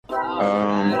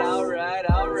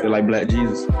They're like Black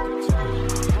Jesus.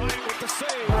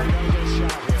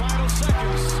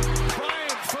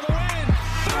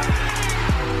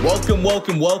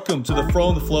 Welcome to the Fro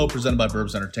and the Flow presented by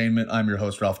Burbs Entertainment. I'm your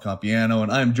host, Ralph Compiano,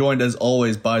 and I am joined as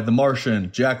always by the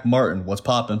Martian, Jack Martin. What's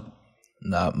poppin'?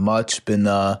 Not much. Been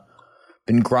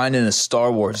grinding a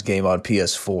Star Wars game on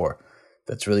PS4.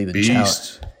 That's really been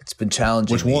challenging. It's been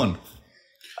challenging. Which one?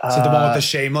 Is it the one with the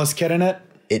Shameless kid in it?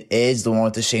 It is the one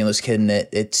with the Shameless kid in it.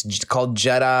 It's called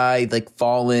Jedi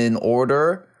Fallen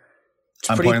Order.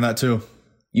 I'm playing that too.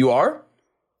 You are?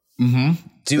 Mm-hmm.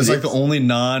 Dude, it's like the only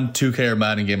non-2K or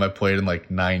Madden game I've played in like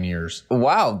 9 years.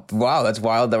 Wow, that's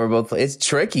wild that we're both playing. It's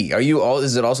tricky.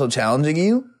 Is it also challenging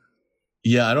you?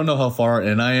 Yeah, I don't know how far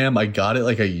in I am. I got it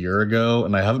like a year ago,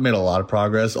 and I haven't made a lot of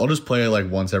progress. I'll just play it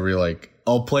like once every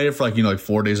I'll play it for like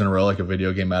 4 days in a row, like a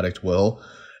video game addict will,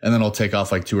 and then I'll take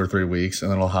off like 2 or 3 weeks,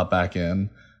 and then I'll hop back in.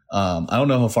 I don't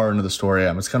know how far into the story I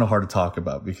am. It's kind of hard to talk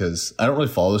about because I don't really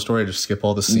follow the story. I just skip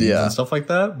all the scenes and stuff like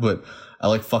that, but I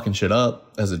like fucking shit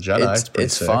up as a Jedi.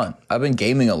 It's fun. I've been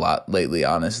gaming a lot lately,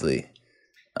 honestly.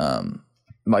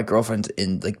 My girlfriend's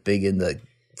big in the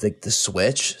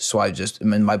Switch, so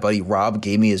my buddy Rob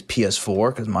gave me his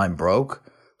PS4 because mine broke,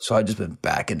 so I just been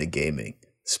back into gaming.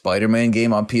 Spider-Man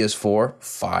game on PS4,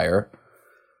 fire.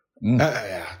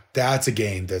 Yeah, that's a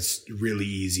game that's really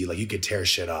easy. Like you could tear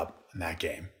shit up in that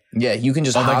game. Yeah, you can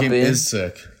just hop that game in. Is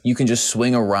sick. You can just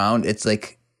swing around. It's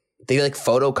like they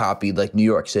photocopied New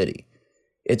York City.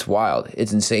 It's wild.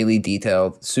 It's insanely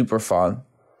detailed, super fun.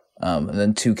 And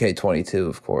then 2K22,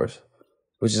 of course,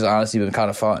 which has honestly been kind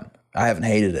of fun. I haven't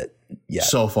hated it yet.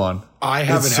 So fun. I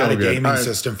haven't had a gaming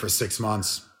system for 6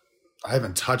 months. I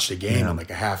haven't touched a game in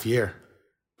like a half year.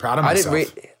 Proud of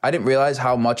myself. I didn't realize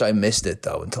how much I missed it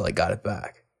though until I got it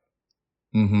back.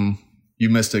 Mm-hmm. You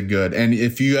missed it good. And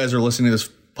if you guys are listening to this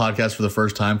podcast for the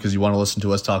first time because you want to listen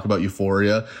to us talk about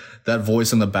Euphoria, that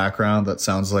voice in the background that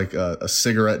sounds like a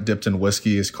cigarette dipped in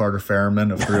whiskey is Carter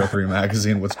Farriman of 303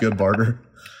 Magazine. What's good, Barter?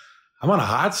 I'm on a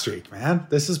hot streak, man.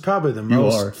 This is probably the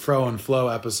most Fro and Flow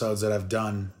episodes that I've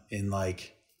done in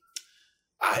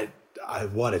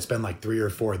it's been like 3 or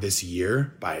 4 this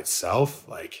year by itself.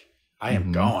 Like I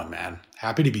am going, man.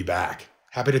 Happy to be back.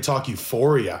 Happy to talk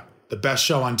Euphoria, the best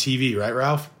show on TV, right,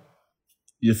 Ralph?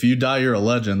 If you die, you're a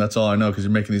legend. That's all I know because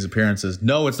you're making these appearances.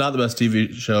 No, it's not the best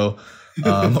TV show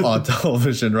on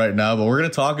television right now, but we're going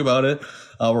to talk about it.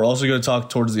 We're also going to talk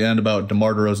towards the end about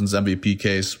DeMar Derozan's MVP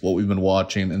case, what we've been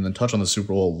watching, and then touch on the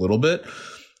Super Bowl a little bit.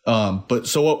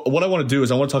 So what I want to do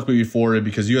is I want to talk about Euphoria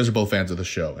because you guys are both fans of the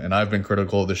show, and I've been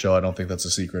critical of the show. I don't think that's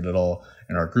a secret at all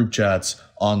in our group chats,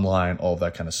 online, all of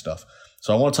that kind of stuff.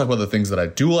 So I want to talk about the things that I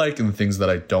do like and the things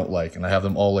that I don't like, and I have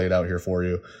them all laid out here for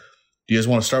you. Do you guys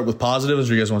want to start with positives or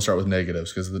do you guys want to start with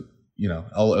negatives? Because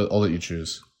I'll let you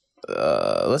choose.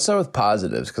 Let's start with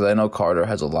positives because I know Carter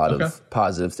has a lot of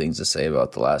positive things to say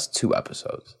about the last 2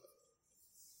 episodes.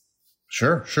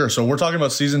 Sure. So we're talking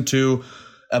about season 2,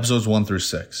 episodes 1 through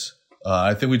 6.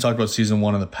 I think we talked about season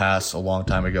 1 in the past a long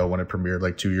time ago when it premiered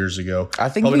like 2 years ago. I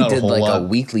think we did a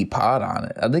weekly pod on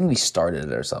it. I think we started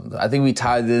it or something. I think we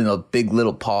tied it in a Big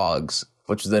Little Pogs,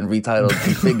 which was then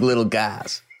retitled Big Little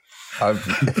Gas. Our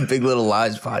Big Little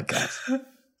Lies podcast.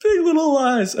 Big Little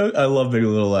Lies. I love Big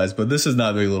Little Lies, but this is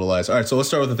not Big Little Lies. All right, so let's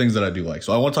start with the things that I do like.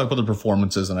 So I want to talk about the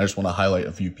performances, and I just want to highlight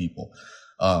a few people.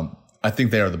 I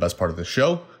think they are the best part of the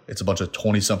show. It's a bunch of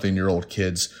 20-something-year-old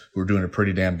kids who are doing a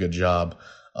pretty damn good job.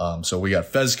 So we got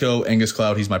Fezco, Angus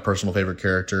Cloud. He's my personal favorite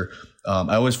character.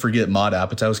 I always forget Maud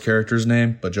Apatow's character's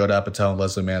name, but Judd Apatow and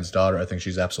Leslie Mann's daughter, I think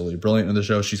she's absolutely brilliant in the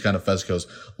show. She's kind of Fezco's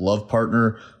love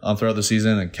partner throughout the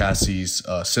season, and Cassie's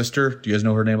sister. Do you guys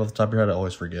know her name off the top of your head? I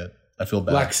always forget. I feel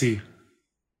bad. Lexi,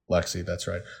 that's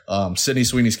right. Sydney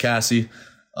Sweeney's Cassie,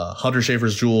 Hunter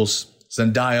Schafer's Jules,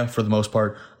 Zendaya for the most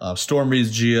part, Storm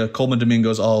Reed's Gia, Coleman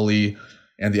Domingo's Ali,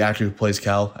 and the actor who plays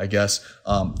Cal, I guess.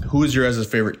 Who is your guys'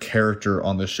 favorite character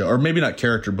on this show? Or maybe not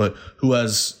character, but who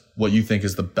has what you think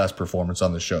is the best performance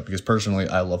on the show? Because personally,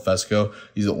 I love Fezco.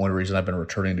 He's the only reason I've been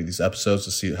returning to these episodes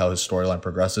to see how his storyline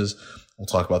progresses. We'll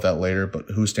talk about that later, but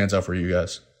who stands out for you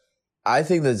guys? I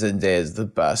think that Zendaya is the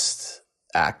best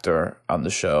actor on the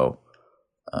show.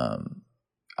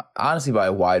 Honestly, by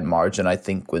a wide margin. I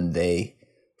think when they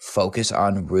focus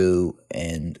on Rue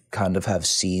and kind of have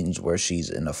scenes where she's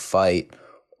in a fight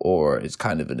or is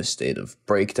kind of in a state of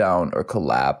breakdown or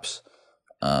collapse,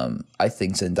 I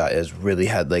think Zendaya has really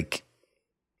had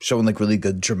shown really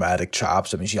good dramatic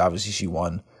chops. I mean, she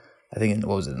won, I think,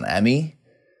 an Emmy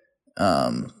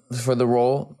for the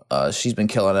role. She's been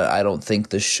killing it. I don't think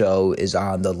the show is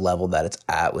on the level that it's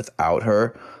at without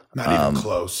her. Not even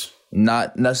close.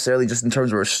 Not necessarily just in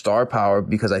terms of her star power,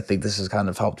 because I think this has kind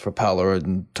of helped propel her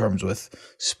in terms with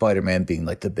Spider-Man being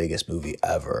like the biggest movie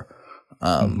ever.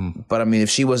 But I mean, if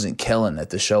she wasn't killing it,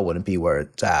 the show wouldn't be where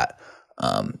it's at.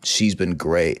 She's been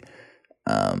great.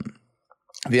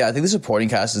 Yeah, I think the supporting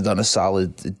cast has done a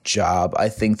solid job. I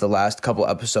think the last couple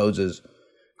episodes, as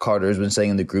Carter has been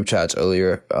saying in the group chats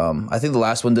earlier, I think the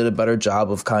last one did a better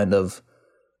job of kind of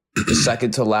the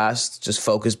second to last, just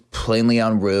focused plainly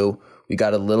on Rue. We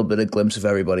got a little bit of glimpse of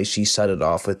everybody. She set it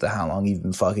off with the how long you've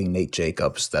been fucking Nate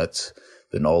Jacobs. That's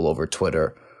been all over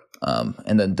Twitter.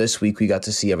 And then this week we got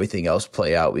to see everything else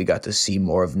play out. We got to see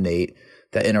more of Nate.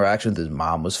 That interaction with his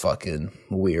mom was fucking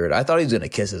weird. I thought he was going to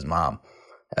kiss his mom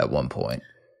at one point.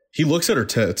 He looks at her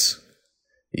tits.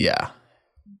 Yeah.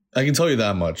 I can tell you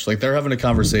that much. Like, they're having a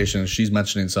conversation, she's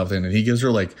mentioning something, and he gives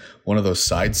her like one of those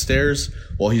side stares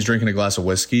while he's drinking a glass of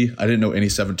whiskey. I didn't know any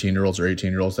 17-year-olds or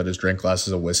 18-year-olds that just drank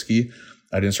glasses of whiskey.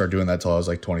 I didn't start doing that till I was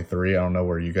like 23. I don't know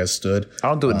where you guys stood. I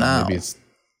don't do it now. Maybe it's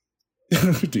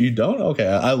you don't? Okay.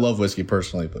 I love whiskey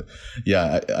personally, but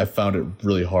yeah, I found it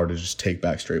really hard to just take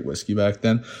back straight whiskey back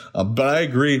then. But I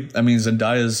agree. I mean,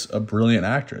 Zendaya's a brilliant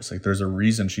actress. Like, there's a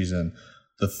reason she's in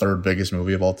the third biggest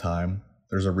movie of all time.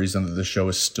 There's a reason that the show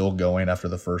is still going after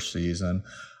the first season,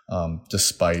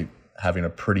 despite having a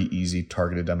pretty easy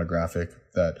targeted demographic.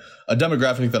 A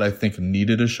demographic that I think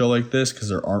needed a show like this, because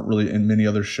there aren't really many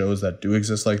other shows that do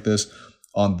exist like this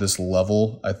on this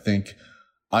level. I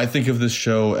think of this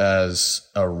show as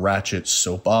a ratchet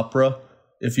soap opera,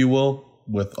 if you will,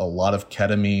 with a lot of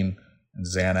ketamine and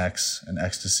Xanax and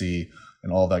ecstasy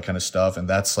and all that kind of stuff. And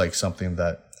that's like something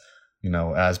that, you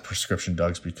know, as prescription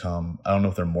drugs become, I don't know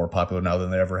if they're more popular now than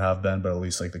they ever have been, but at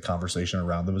least like the conversation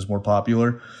around them is more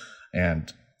popular.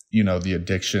 And, you know, the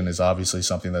addiction is obviously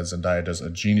something that Zendaya does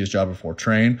a genius job of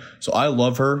portraying. So I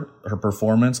love her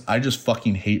performance. I just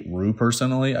fucking hate Rue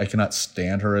personally. I cannot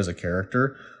stand her as a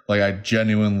character. Like, I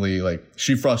genuinely, like,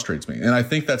 she frustrates me. And I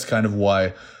think that's kind of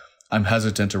why I'm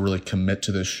hesitant to really commit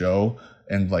to this show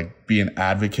and like be an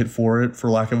advocate for it, for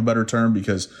lack of a better term,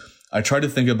 because I try to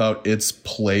think about its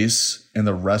place in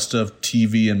the rest of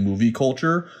TV and movie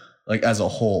culture, like as a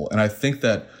whole. And I think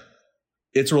that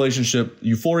its relationship,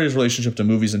 Euphoria's relationship to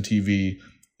movies and TV,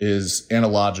 is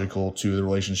analogical to the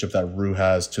relationship that Rue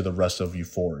has to the rest of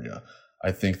Euphoria.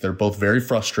 I think they're both very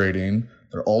frustrating.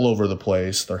 They're all over the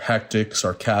place. They're hectic,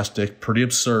 sarcastic, pretty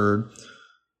absurd.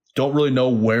 Don't really know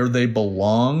where they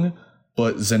belong,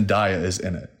 but Zendaya is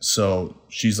in it. So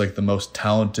she's like the most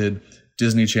talented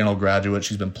Disney Channel graduate.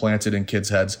 She's been planted in kids'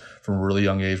 heads from a really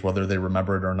young age, whether they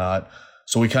remember it or not.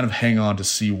 So we kind of hang on to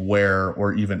see where,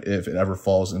 or even if it ever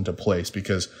falls into place,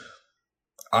 because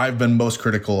I've been most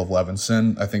critical of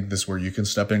Levinson. I think this is where you can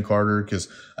step in, Carter, because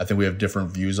I think we have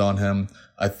different views on him.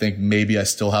 I think maybe I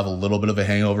still have a little bit of a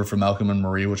hangover from Malcolm and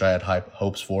Marie, which I had high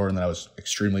hopes for, and then I was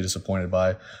extremely disappointed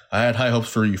by. I had high hopes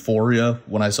for Euphoria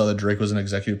when I saw that Drake was an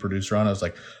executive producer on. I was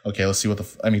like, okay, let's see what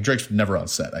I mean, Drake's never on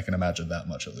set. I can imagine that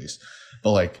much at least.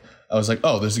 But like, I was like,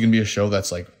 oh, this is going to be a show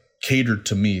that's like catered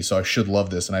to me, so I should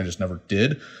love this, and I just never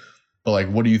did. But like,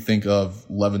 what do you think of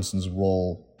Levinson's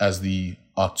role as the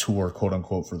auteur, quote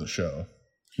unquote, for the show?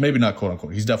 Maybe not quote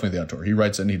unquote. He's definitely the auteur. He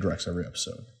writes it and he directs every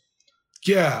episode.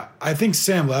 Yeah, I think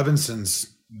Sam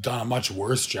Levinson's done a much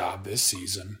worse job this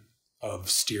season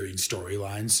of steering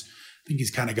storylines. I think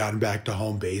he's kind of gotten back to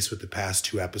home base with the past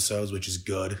two episodes, which is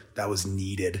good. That was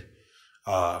needed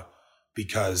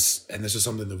because, and this is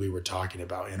something that we were talking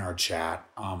about in our chat,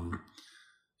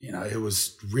 you know, it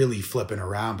was really flipping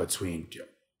around between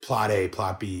plot A,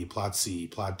 plot B, plot C,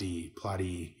 plot D, plot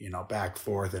E, you know, back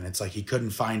forth. And it's like he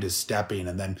couldn't find his stepping,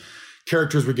 and then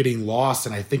characters were getting lost.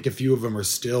 And I think a few of them are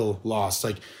still lost.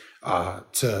 Like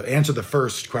to answer the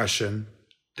first question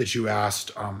that you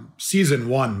asked, season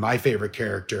one, my favorite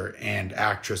character and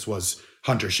actress was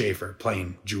Hunter Schafer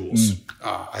playing Jules.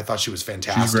 I thought she was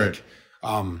fantastic. She's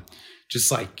great. Just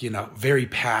like, you know, very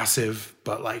passive,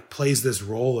 but like plays this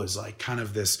role as like kind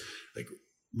of this like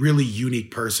really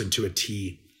unique person to a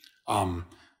T.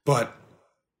 But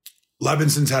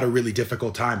Levinson's had a really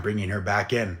difficult time bringing her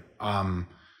back in.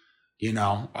 You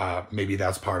know, maybe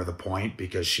that's part of the point,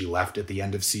 because she left at the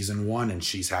end of season one and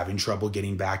she's having trouble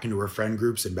getting back into her friend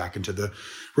groups and back into the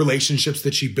relationships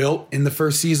that she built in the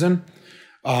first season.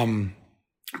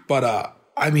 But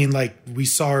I mean, like, we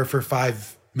saw her for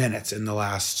 5 minutes in the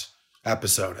last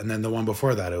episode. And then the one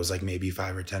before that, it was like maybe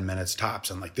 5 or 10 minutes tops.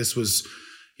 And like, this was,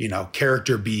 you know,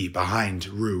 character B behind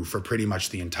Rue for pretty much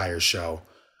the entire show.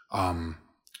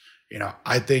 You know,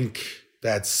 I think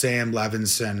that Sam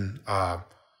Levinson,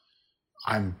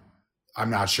 I'm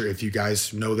not sure if you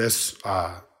guys know this,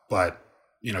 but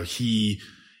you know, he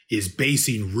is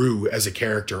basing Rue as a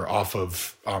character off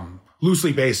of,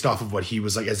 loosely based off of what he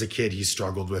was like as a kid. He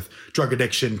struggled with drug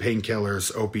addiction,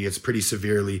 painkillers, opiates pretty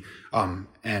severely.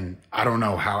 And I don't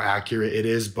know how accurate it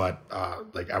is, but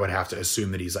like I would have to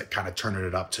assume that he's like kind of turning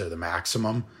it up to the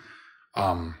maximum.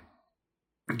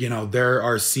 You know, there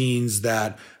are scenes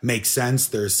that make sense.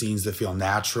 There are scenes that feel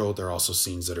natural. There are also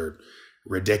scenes that are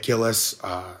ridiculous.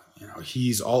 You know,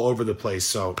 he's all over the place.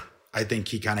 So I think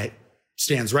he kind of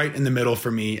stands right in the middle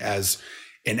for me as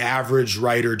an average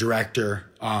writer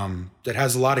director that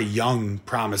has a lot of young,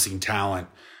 promising talent.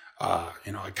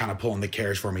 You know, kind of pulling the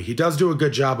carriage for me. He does do a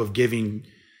good job of giving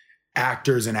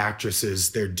actors and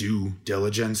actresses their due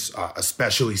diligence,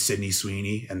 especially Sydney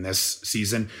Sweeney in this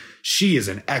season. She is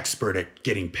an expert at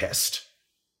getting pissed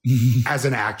as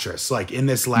an actress. Like in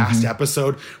this last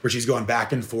episode where she's going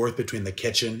back and forth between the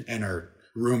kitchen and her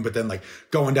room, but then like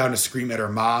going down to scream at her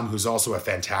mom, who's also a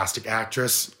fantastic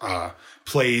actress,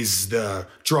 plays the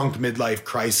drunk midlife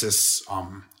crisis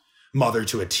mother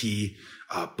to a T.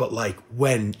 But like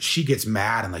when she gets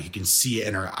mad and like you can see it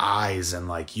in her eyes and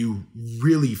like you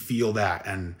really feel that.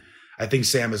 And I think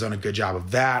Sam has done a good job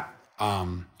of that.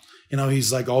 You know,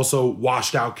 he's like also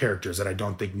washed out characters that I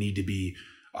don't think need to be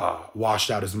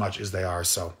washed out as much as they are.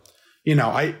 So, you know,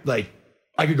 I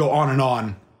could go on and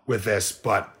on with this,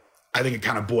 but I think it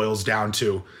kind of boils down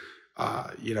to,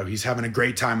 you know, he's having a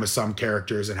great time with some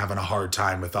characters and having a hard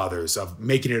time with others, of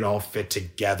making it all fit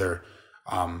together.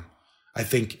 I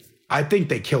think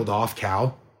they killed off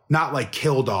Cal, not like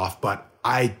killed off, but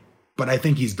I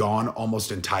think he's gone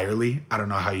almost entirely. I don't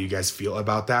know how you guys feel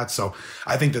about that. So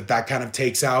I think that kind of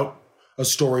takes out a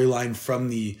storyline from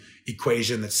the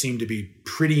equation that seemed to be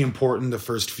pretty important the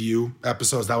first few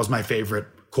episodes. That was my favorite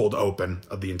cold open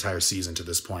of the entire season to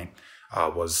this point,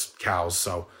 was Cal's.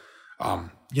 So,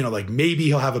 you know, like maybe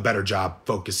he'll have a better job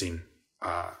focusing,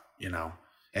 you know,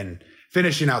 and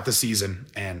finishing out the season.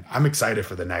 And I'm excited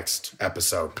for the next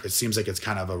episode. It seems like it's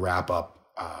kind of a wrap up.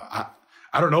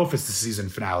 I don't know if it's the season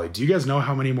finale. Do you guys know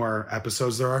how many more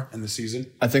episodes there are in the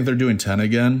season? I think they're doing 10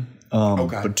 again.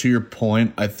 Okay. But to your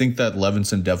point, I think that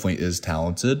Levinson definitely is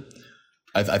talented.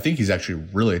 I think he's actually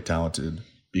really talented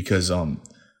because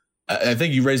I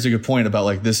think you raised a good point about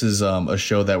like this is a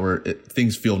show that where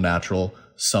things feel natural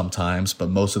sometimes, but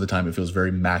most of the time it feels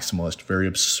very maximalist, very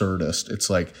absurdist. It's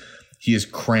like he is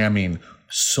cramming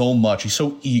so much. He's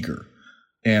so eager.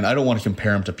 And I don't want to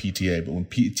compare him to PTA, but when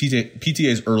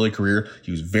PTA's early career,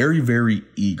 he was very, very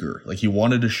eager. Like he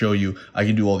wanted to show you, I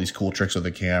can do all these cool tricks with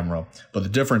the camera. But the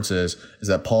difference is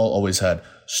that Paul always had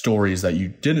stories that you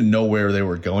didn't know where they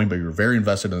were going, but you were very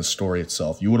invested in the story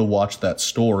itself. You would have watched that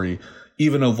story,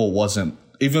 even if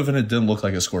it didn't look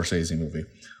like a Scorsese movie.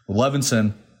 With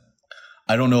Levinson,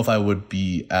 I don't know if I would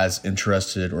be as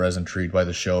interested or as intrigued by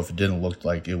the show if it didn't look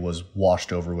like it was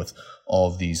washed over with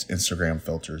all of these Instagram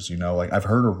filters. You know, like I've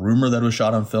heard a rumor that it was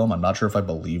shot on film. I'm not sure if I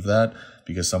believe that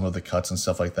because some of the cuts and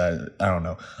stuff like that, I don't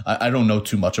know. I don't know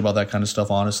too much about that kind of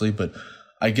stuff, honestly, but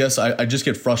I guess I just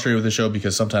get frustrated with the show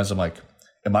because sometimes I'm like,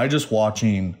 am I just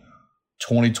watching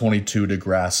 2022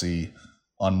 Degrassi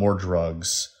on more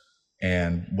drugs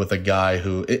and with a guy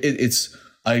who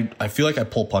I feel like I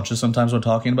pull punches sometimes when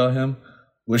talking about him,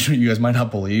 which you guys might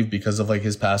not believe because of like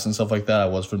his past and stuff like that. I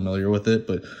was familiar with it,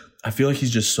 but I feel like he's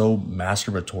just so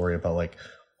masturbatory about like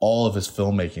all of his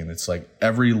filmmaking. It's like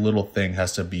every little thing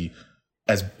has to be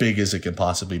as big as it can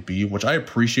possibly be, which I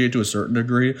appreciate to a certain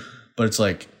degree, but it's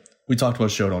like we talked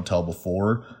about show don't tell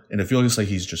before, and it feels like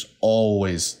he's just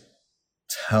always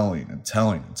telling,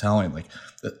 like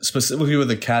specifically with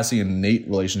the Cassie and Nate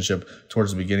relationship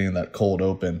towards the beginning of that cold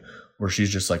open where she's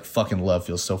just like fucking love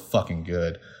feels so fucking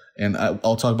good. And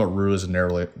I'll talk about Rue as a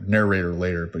narrator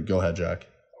later, but go ahead, Jack.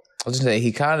 I was gonna say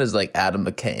he kind of is like Adam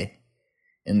McKay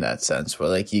in that sense, where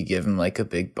like you give him like a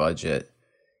big budget,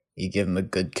 you give him a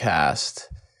good cast,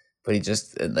 but he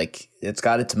just like it's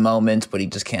got its moments, but he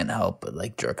just can't help but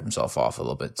like jerk himself off a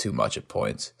little bit too much at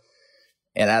points.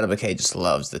 And Adam McKay just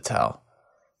loves to tell,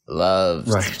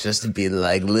 just to be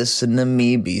like, listen to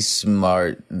me, be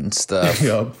smart and stuff.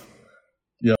 Yep.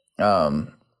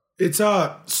 It's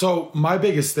so my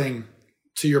biggest thing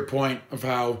to your point of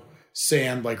how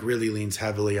Sam like really leans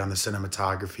heavily on the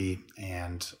cinematography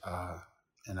and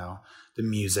you know, the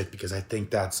music, because I think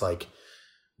that's like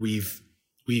we've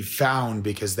found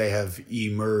because they have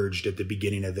emerged at the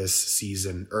beginning of this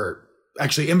season, or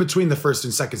actually in between the first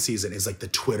and second season, is like the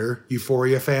Twitter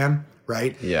EUPHORIA fan,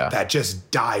 right? Yeah. That just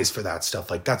dies for that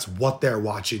stuff. Like that's what they're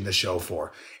watching the show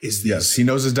for. Is these, yes, he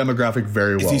knows his demographic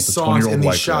very well. These songs and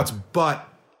these shots, but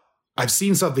I've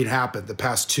seen something happen the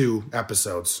past 2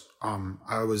 episodes.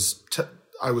 I was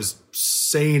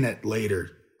saying it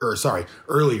later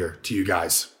earlier to you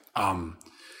guys.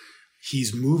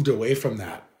 He's moved away from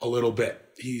that a little bit.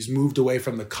 He's moved away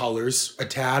from the colors a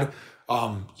tad.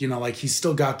 Like he's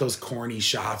still got those corny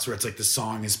shots where it's like the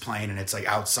song is playing and it's like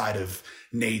outside of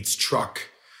Nate's truck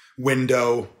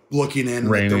window looking in,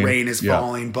 like the rain is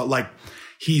falling. But like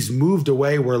he's moved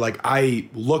away where like I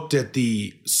looked at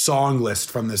the song list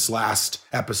from this last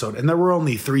episode and there were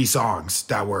only 3 songs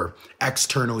that were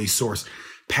externally sourced.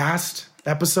 Past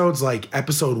episodes, like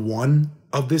episode 1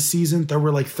 of this season, there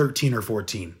were like 13 or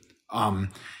 14.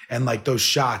 And like those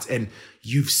shots, and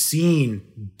you've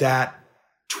seen that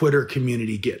Twitter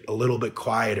community get a little bit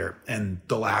quieter and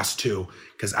the last 2,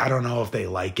 because I don't know if they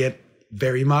like it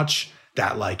very much,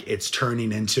 that like it's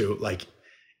turning into like,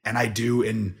 and I do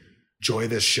enjoy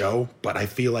this show, but I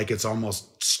feel like it's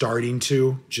almost starting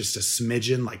to just a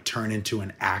smidgen like turn into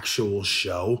an actual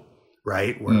show,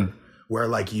 right? Where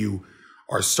like you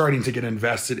are starting to get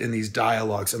invested in these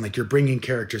dialogues and like you're bringing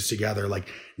characters together, like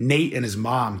Nate and his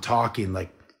mom talking.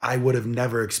 Like I would have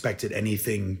never expected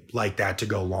anything like that to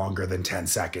go longer than 10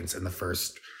 seconds in the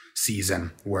first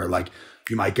season, where like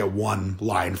you might get one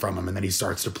line from him and then he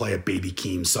starts to play a Baby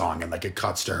Keem song and like it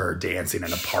cuts to her dancing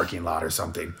in a parking lot or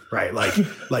something, right? Like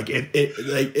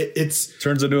it's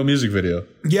turns into a music video.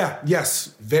 Yeah.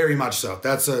 Yes, very much so.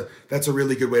 That's a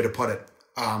really good way to put it.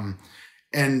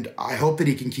 And I hope that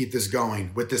he can keep this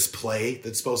going with this play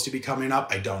that's supposed to be coming up.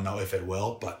 I don't know if it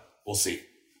will, but we'll see.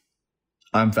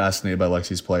 I'm fascinated by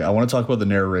Lexi's play. I want to talk about the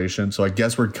narration. So I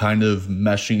guess we're kind of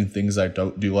meshing things I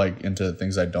don't do like into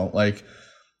things I don't like.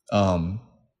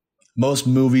 Most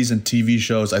movies and TV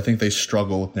shows, I think they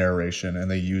struggle with narration and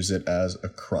they use it as a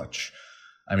crutch.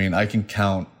 I mean, I can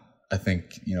count, I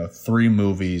think, 3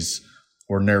 movies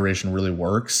where narration really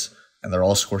works, and they're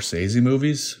all Scorsese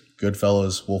movies.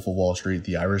 Goodfellas, Wolf of Wall Street,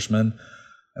 The Irishman.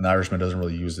 And The Irishman doesn't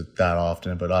really use it that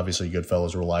often, but obviously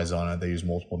Goodfellas relies on it. They use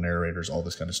multiple narrators, all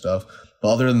this kind of stuff. But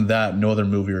other than that, no other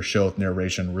movie or show with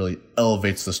narration really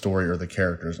elevates the story or the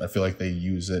characters. I feel like they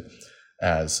use it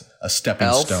as a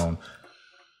stepping stone.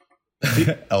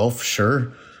 Elf,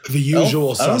 sure. The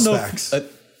Usual Suspects.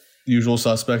 Usual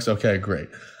Suspects, okay, great.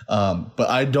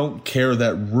 But I don't care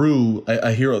that Rue,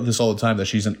 I hear this all the time, that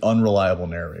she's an unreliable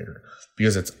narrator.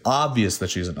 Because it's obvious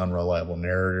that she's an unreliable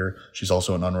narrator. She's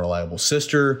also an unreliable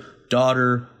sister,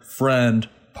 daughter, friend,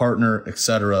 partner,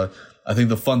 etc. I think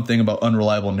the fun thing about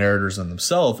unreliable narrators in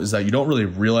themselves is that you don't really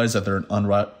realize that they're an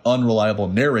unreliable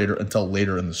narrator until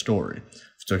later in the story.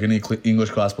 If you took any English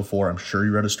class before, I'm sure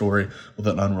you read a story with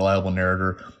an unreliable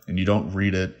narrator, and you don't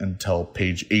read it until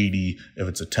page 80 if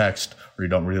it's a text, or you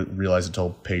don't realize it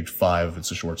until page 5 if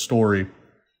it's a short story.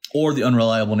 Or the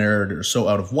unreliable narrator is so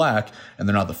out of whack and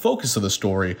they're not the focus of the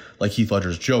story, like Heath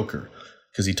Ledger's Joker,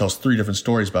 because he tells 3 different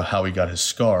stories about how he got his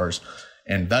scars.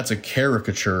 And that's a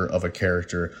caricature of a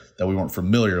character that we weren't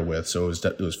familiar with. So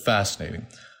it was fascinating.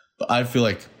 But I feel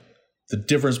like the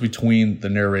difference between the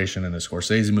narration in a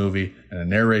Scorsese movie and a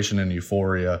narration in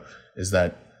Euphoria is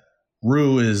that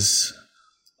Rue is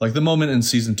like the moment in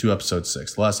season 2, episode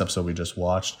 6, the last episode we just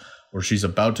watched, where she's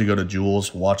about to go to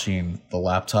Jules watching the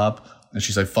laptop. And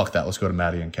she's like, fuck that, let's go to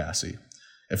Maddie and Cassie.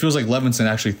 It feels like Levinson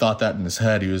actually thought that in his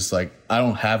head. He was like, I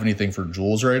don't have anything for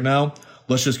Jules right now.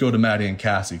 Let's just go to Maddie and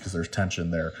Cassie because there's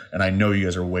tension there. And I know you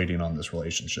guys are waiting on this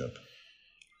relationship.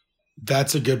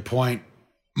 That's a good point.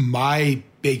 My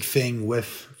big thing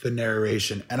with the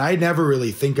narration, and I never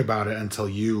really think about it until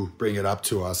you bring it up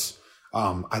to us.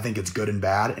 I think it's good and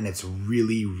bad. And it's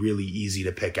really, really easy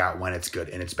to pick out when it's good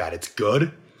and it's bad. It's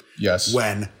good. Yes.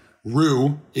 When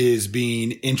Rue is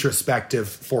being introspective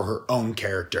for her own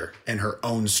character and her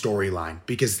own storyline,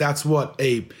 because that's what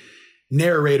a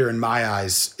narrator in my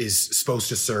eyes is supposed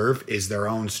to serve, is their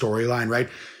own storyline, right?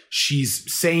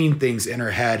 She's saying things in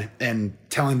her head and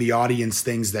telling the audience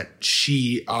things that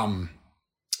she,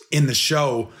 in the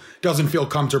show, doesn't feel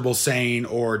comfortable saying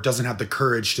or doesn't have the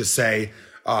courage to say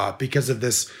because of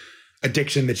this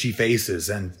addiction that she faces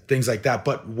and things like that.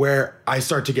 But where I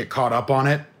start to get caught up on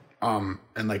it,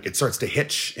 and like it starts to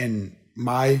hitch in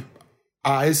my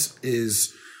eyes,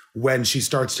 is when she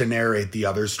starts to narrate the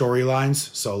other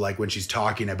storylines. So like when she's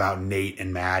talking about Nate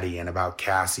and Maddie and about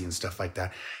Cassie and stuff like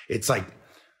that, it's like,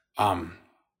 I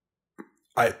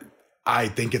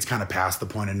think it's kind of past the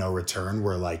point of no return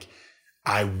where like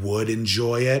I would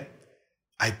enjoy it,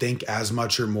 I think, as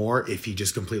much or more if he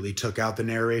just completely took out the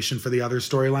narration for the other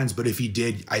storylines. But if he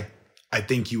did, I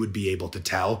think you would be able to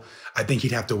tell. I think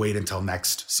he'd have to wait until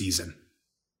next season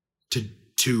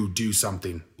to do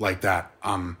something like that.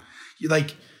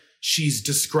 Like she's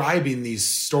describing these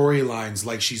storylines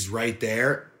like she's right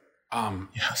there,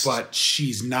 yes. But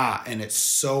she's not, and it's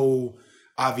so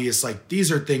obvious, like,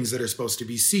 these are things that are supposed to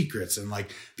be secrets, and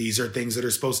like these are things that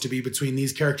are supposed to be between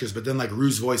these characters. But then like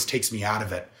Rue's voice takes me out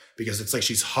of it, because it's like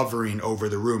she's hovering over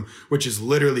the room, which is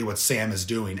literally what Sam is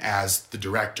doing as the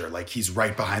director. Like, he's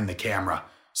right behind the camera.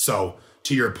 So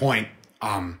to your point,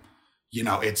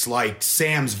 it's like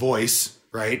Sam's voice,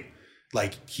 right?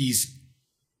 Like, he's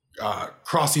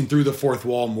crossing through the fourth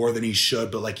wall more than he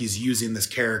should, but like he's using this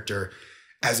character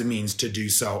as a means to do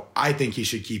so. I think he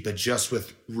should keep it just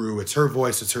with Rue. It's her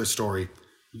voice, it's her story,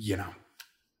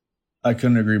 I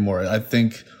couldn't agree more. I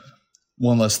think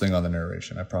one less thing on the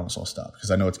narration. I promise I'll stop,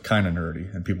 because I know it's kind of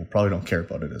nerdy and people probably don't care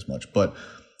about it as much. But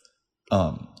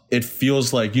it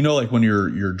feels like, like when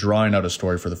you're drawing out a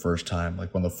story for the first time,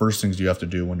 like one of the first things you have to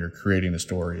do when you're creating a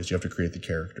story is you have to create the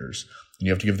characters. And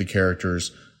you have to give the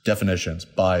characters definitions,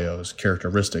 bios,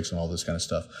 characteristics, and all this kind of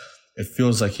stuff. It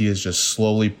feels like he is just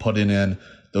slowly putting in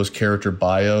those character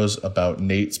bios about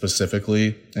Nate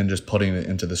specifically and just putting it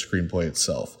into the screenplay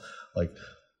itself. Like,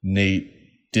 Nate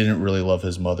didn't really love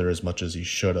his mother as much as he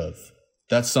should have.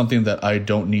 That's something that I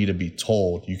don't need to be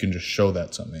told. You can just show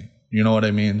that to me. You know what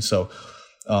I mean? So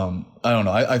I don't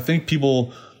know. I think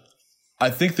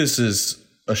this is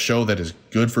a show that is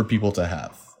good for people to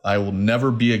have. I will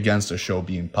never be against a show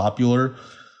being popular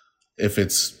if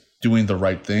it's doing the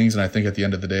right things. And I think at the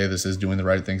end of the day, this is doing the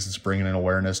right things. It's bringing in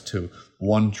awareness to,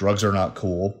 one, drugs are not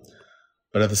cool.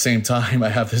 But at the same time, I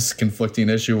have this conflicting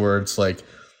issue where it's like,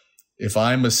 if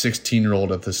I'm a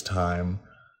 16-year-old at this time,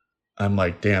 I'm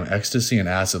like, damn, ecstasy and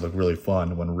acid look really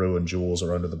fun when Rue and Jules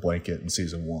are under the blanket in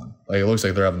season 1. Like, it looks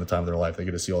like they're having the time of their life. They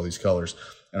get to see all these colors.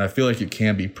 And I feel like it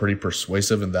can be pretty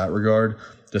persuasive in that regard,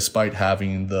 despite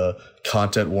having the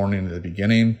content warning at the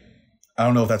beginning. I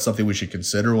don't know if that's something we should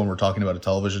consider when we're talking about a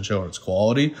television show and its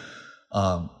quality.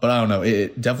 But I don't know.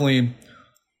 It definitely,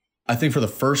 I think for the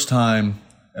first time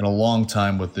in a long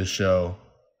time with this show,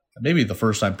 maybe the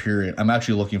first time period, I'm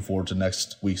actually looking forward to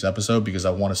next week's episode, because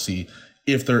I want to see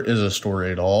if there is a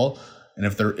story at all. And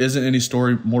if there isn't any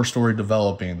more story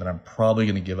developing, then I'm probably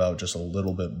going to give out just a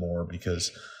little bit more,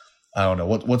 because I don't know.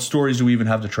 What stories do we even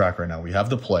have to track right now? We have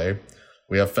the play.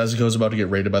 We have Fezzico's about to get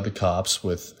raided by the cops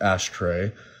with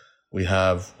Ashtray. We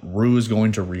have Rue is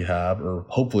going to rehab, or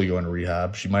hopefully going to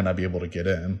rehab. She might not be able to get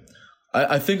in.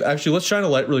 I think, actually, let's shine a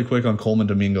light really quick on Coleman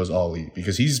Domingo's Ali,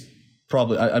 because he's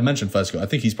probably, I mentioned Fezzico. I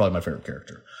think he's probably my favorite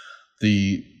character.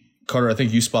 Carter, I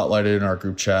think you spotlighted in our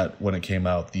group chat when it came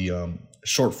out, the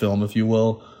short film, if you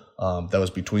will, that was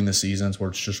between the seasons,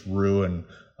 where it's just Rue and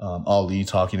Ali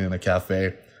talking in a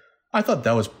cafe. I thought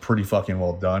that was pretty fucking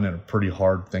well done, and a pretty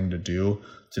hard thing to do,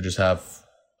 to just have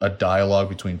a dialogue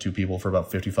between two people for about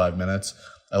 55 minutes.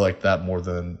 I like that more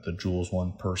than the Jules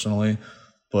one personally.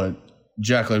 But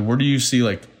Jack, like, where do you see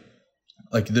like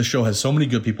this show has so many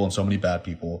good people and so many bad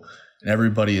people, and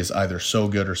everybody is either so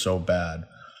good or so bad.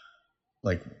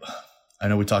 Like, I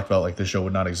know we talked about like this show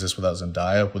would not exist without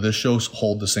Zendaya. Would this show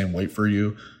hold the same weight for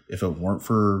you if it weren't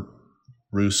for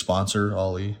Rue's sponsor,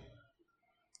 Ali?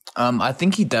 I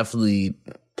think he definitely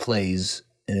plays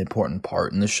an important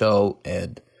part in the show,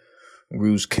 and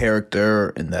Rue's character,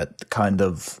 and that kind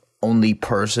of only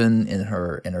person in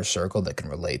her inner circle that can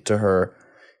relate to her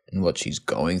and what she's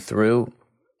going through.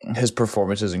 His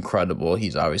performance is incredible.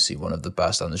 He's obviously one of the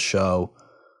best on the show.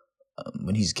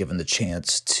 When he's given the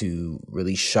chance to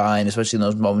really shine, especially in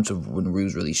those moments of when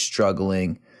Rue's really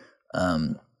struggling.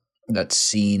 That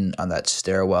scene on that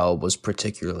stairwell was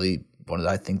particularly one of,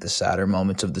 I think, the sadder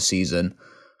moments of the season,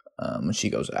 when she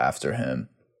goes after him.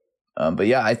 But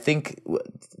yeah, I think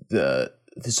the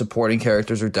supporting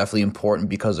characters are definitely important,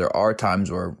 because there are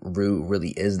times where Rue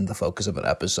really isn't the focus of an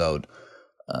episode.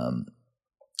 And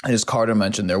as Carter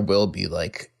mentioned, there will be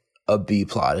like a B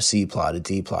plot, a C plot, a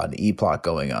D plot, an E plot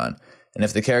going on. And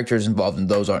if the characters involved in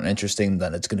those aren't interesting,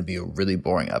 then it's going to be a really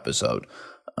boring episode.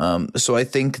 So I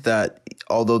think that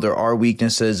although there are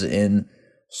weaknesses in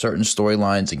certain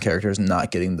storylines and characters not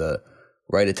getting the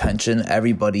right attention,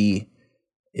 everybody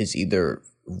is either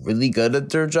really good at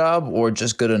their job or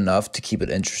just good enough to keep it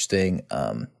interesting,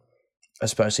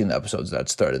 especially in the episodes that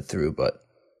started through. But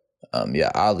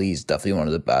yeah, Ali's definitely one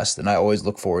of the best, and I always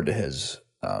look forward to his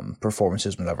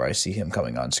performances. Whenever I see him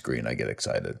coming on screen, I get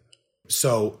excited.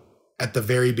 So at the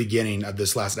very beginning of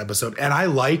this last episode, and I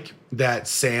like that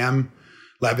Sam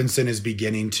Levinson is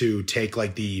beginning to take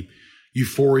like the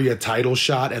Euphoria title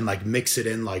shot and like mix it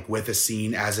in like with a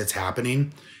scene as it's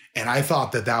happening. And I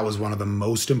thought that was one of the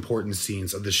most important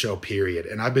scenes of the show, period.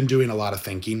 And I've been doing a lot of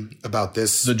thinking about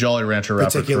this. The Jolly Rancher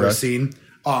rapper, particular correct? Scene.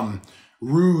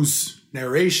 Rue's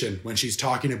narration when she's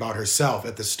talking about herself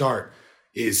at the start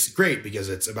is great, because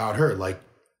it's about her. Like,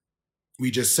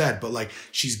 we just said, but like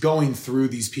she's going through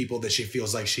these people that she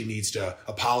feels like she needs to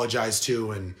apologize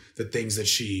to and the things that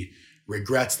she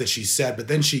regrets that she said. But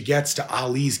then she gets to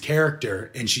Ali's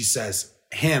character and she says,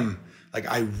 like,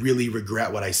 I really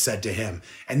regret what I said to him.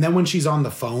 And then when she's on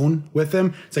the phone with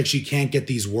him, it's like she can't get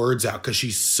these words out because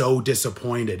she's so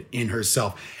disappointed in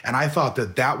herself. And I thought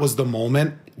that was the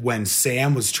moment when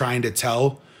Sam was trying to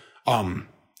tell, and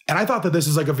I thought that this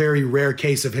is like a very rare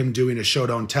case of him doing a show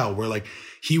don't tell, where like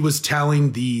he was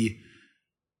telling the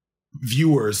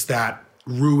viewers that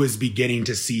Rue is beginning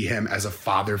to see him as a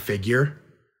father figure,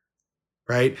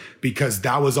 right? Because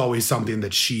that was always something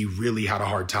that she really had a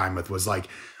hard time with, was like,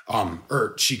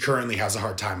 or she currently has a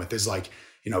hard time with, is like,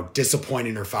 you know,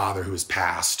 disappointing her father who has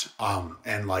passed.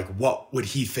 And like, what would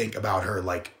he think about her?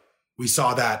 Like, we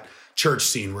saw that church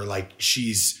scene where like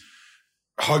she's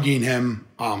hugging him,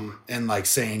 and like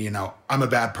saying, you know, I'm a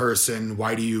bad person.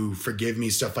 Why do you forgive me?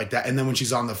 Stuff like that. And then when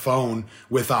she's on the phone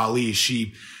with Ali,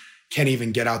 she can't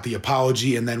even get out the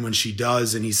apology. And then when she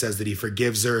does, and he says that he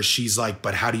forgives her, she's like,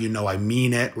 but how do you know I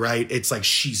mean it? Right. It's like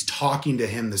she's talking to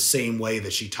him the same way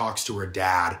that she talks to her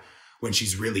dad when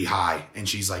she's really high, and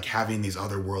she's like having these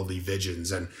otherworldly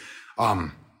visions. And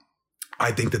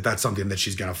I think that that's something that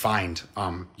she's going to find.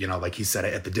 You know, like he said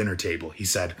at the dinner table, he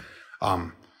said,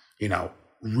 you know,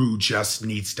 Rue just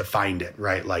needs to find it,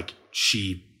 right? Like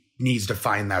she needs to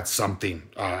find that something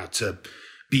to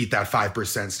beat that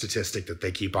 5% statistic that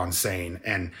they keep on saying.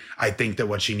 And I think that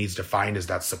what she needs to find is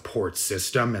that support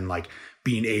system, and like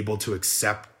being able to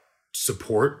accept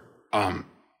support.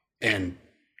 And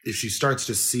if she starts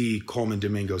to see Coleman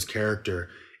Domingo's character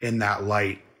in that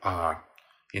light,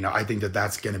 you know, I think that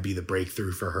that's going to be the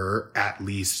breakthrough for her. At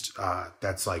least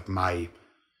that's like my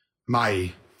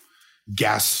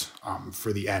guess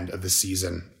for the end of the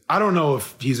season. I don't know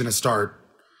if he's going to start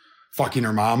fucking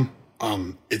her mom.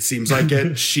 It seems like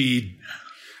it. She,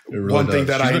 it really one does. thing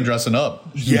that She's been dressing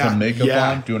up. She's putting makeup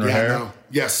on, doing her hair. No.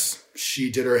 Yes,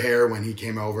 she did her hair when he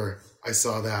came over. I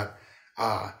saw that.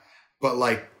 But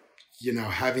like, you know,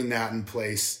 having that in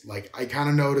place, like I kind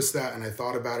of noticed that, and I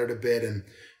thought about it a bit, and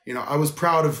you know, I was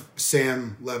proud of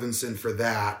Sam Levinson for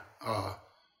that.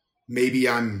 Maybe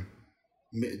I'm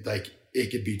like, it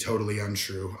could be totally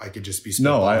untrue. I could just be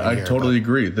I totally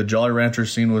agree. The Jolly Rancher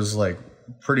scene was like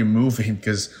pretty moving,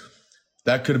 because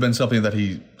that could have been something that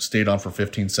he stayed on for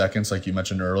 15 seconds, like you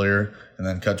mentioned earlier, and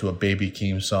then cut to a Baby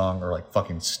Keem song or like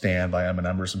fucking Stand by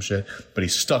Eminem or some shit. But he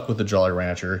stuck with the Jolly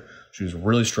Rancher. She was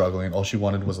really struggling. All she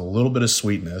wanted was a little bit of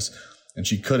sweetness, and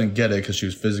she couldn't get it because she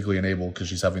was physically unable, because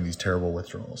she's having these terrible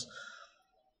withdrawals.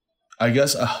 I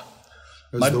guess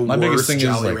my biggest thing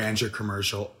Jolly is like, Rancher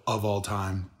commercial of all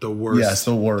time. The worst. Yes,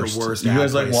 the worst. The worst. You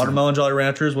guys like watermelon Jolly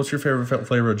Ranchers? What's your favorite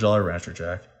flavor of Jolly Rancher,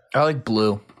 Jack? I like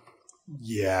blue.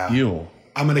 Yeah. Ew.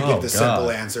 I'm going to give the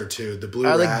simple answer too. The blue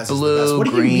I like raz blue, is the best. What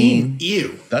do you mean?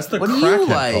 Ew. That's the What do you crackhead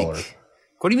like? color.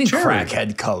 What do you mean Cherry.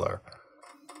 crackhead color?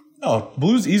 No,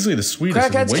 blue's easily the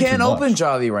sweetest. Crackheads way can't too open much.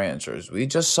 Jolly Ranchers. We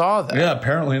just saw that. Yeah,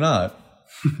 apparently not.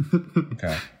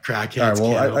 Okay. Crackheads. All right,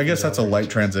 well, can't I guess open that's a Jolly light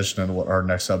Ranchers. transition into our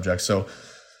next subject. So,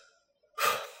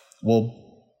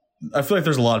 well, I feel like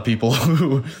there's a lot of people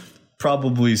who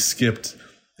probably skipped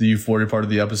the Euphoria part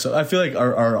of the episode. I feel like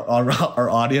our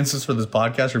audiences for this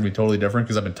podcast are going to be totally different,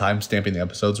 because I've been time stamping the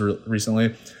episodes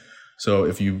recently. So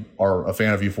if you are a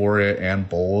fan of Euphoria and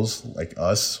Bulls, like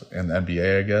us and the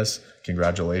NBA, I guess,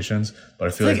 congratulations. But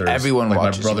I feel like there's everyone like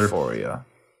watches my brother, Euphoria.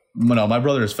 No, my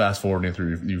brother is fast forwarding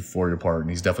through the Euphoria part, and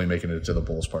he's definitely making it to the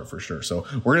Bulls part for sure. So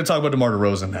we're going to talk about DeMar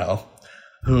DeRozan now,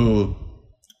 who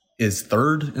is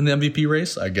third in the MVP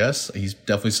race, I guess. He's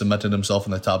definitely cemented himself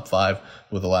in the top 5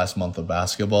 with the last month of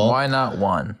basketball. Why not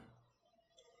one?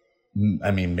 I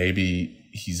mean, maybe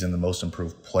he's in the most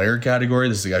improved player category.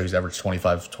 This is a guy who's averaged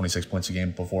 25, 26 points a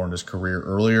game before in his career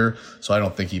earlier. So I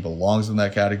don't think he belongs in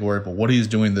that category. But what he's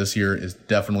doing this year is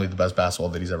definitely the best basketball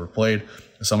that he's ever played.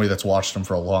 As somebody that's watched him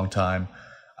for a long time,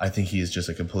 I think he is just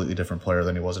a completely different player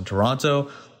than he was in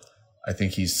Toronto. I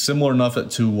think he's similar enough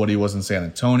to what he was in San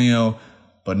Antonio,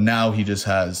 but now he just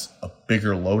has a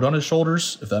bigger load on his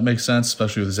shoulders, if that makes sense,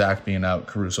 especially with Zach being out,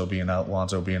 Caruso being out,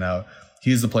 Lonzo being out.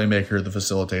 He's the playmaker, the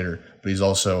facilitator, but he's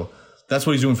also, that's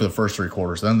what he's doing for the first 3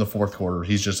 quarters. Then in the fourth quarter,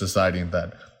 he's just deciding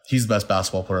that he's the best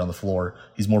basketball player on the floor.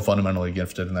 He's more fundamentally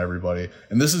gifted than everybody.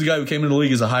 And this is a guy who came into the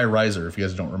league as a high riser, if you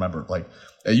guys don't remember. Like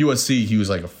at USC, he was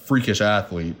like a freakish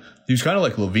athlete. He was kind of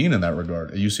like Levine in that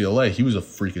regard. At UCLA, he was a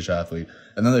freakish athlete.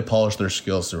 And then they polished their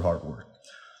skills through hard work.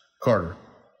 Carter,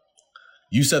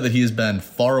 you said that he has been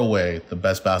far away the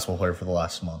best basketball player for the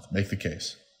last month. Make the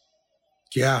case.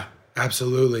 Yeah,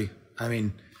 absolutely. I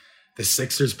mean, the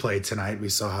Sixers played tonight. We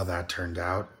saw how that turned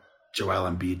out. Joel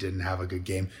Embiid didn't have a good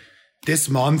game. this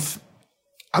month,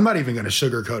 I'm not even going to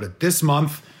sugarcoat it. This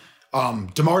month,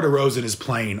 DeMar DeRozan is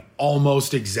playing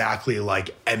almost exactly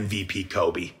like MVP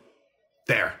Kobe.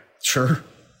 There. Sure.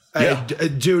 Yeah.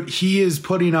 Dude, he is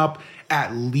putting up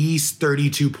at least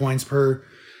 32 points per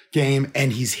game,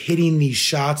 and he's hitting these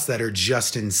shots that are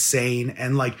just insane.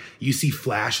 And like, you see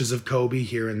flashes of Kobe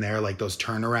here and there, like those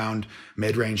turnaround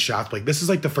mid-range shots. Like, this is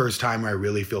like the first time where I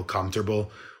really feel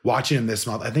comfortable watching him this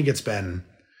month. I think it's been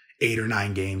 8 or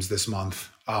 9 games this month,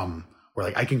 where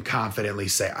like I can confidently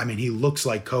say, I mean, he looks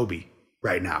like Kobe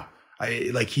right now.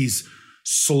 Like, he's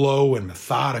slow and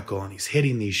methodical, and he's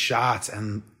hitting these shots,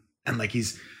 and like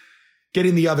he's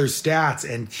getting the other stats,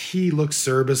 and he looks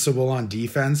serviceable on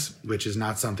defense, which is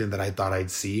not something that I thought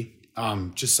I'd see.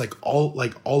 Just like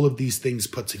all of these things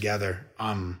put together.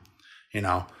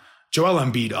 Joel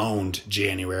Embiid owned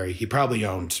January. He probably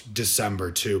owned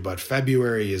December too, but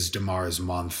February is DeMar's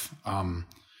month.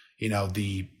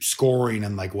 The scoring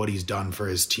and like what he's done for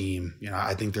his team.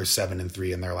 I think they're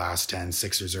 7-3 in their last 10.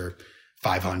 Sixers are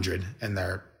 500 in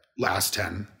their last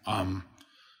 10.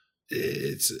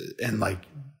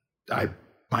 I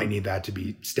might need that to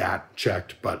be stat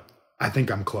checked, but I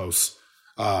think I'm close.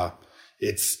 DeMar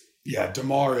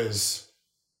is,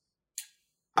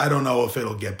 I don't know if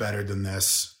it'll get better than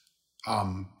this.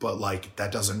 But like,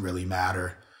 that doesn't really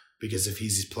matter, because if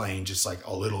he's playing just like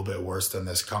a little bit worse than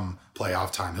this come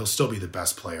playoff time, he'll still be the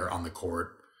best player on the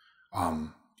court.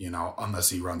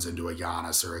 Unless he runs into a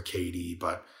Giannis or a KD,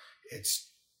 but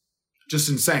it's just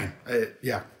insane.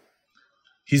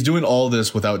 He's doing all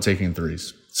this without taking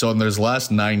threes. So in their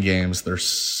last 9 games, their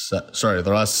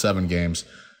last 7 games,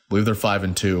 I believe they're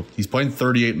 5-2. He's playing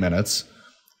 38 minutes.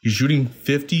 He's shooting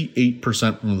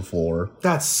 58% from the floor.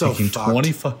 That's so taking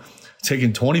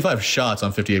 25 shots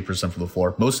on 58% from the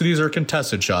floor. Most of these are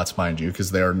contested shots, mind you,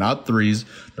 because they are not threes.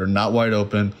 They're not wide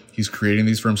open. He's creating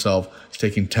these for himself. He's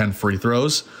taking 10 free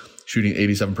throws, shooting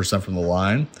 87% from the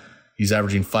line. He's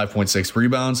averaging 5.6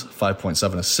 rebounds,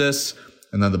 5.7 assists.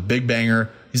 And then the big banger,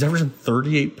 he's averaging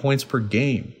 38 points per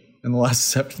game in the last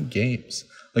 7 games.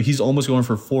 Like, he's almost going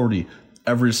for 40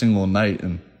 every single night.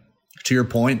 And to your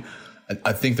point,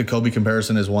 I think the Kobe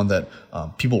comparison is one that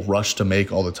people rush to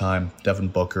make all the time. Devin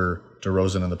Booker,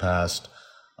 DeRozan in the past,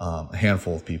 a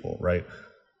handful of people, right?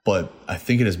 But I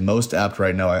think it is most apt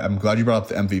right now. I'm glad you brought up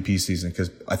the MVP season,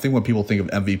 because I think when people think of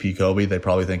MVP Kobe, they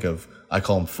probably think of, I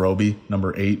call him Froby,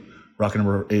 number 8, rocking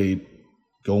number 8,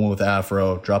 going with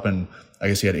Afro, dropping, I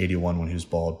guess he had 81 when he was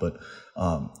bald, but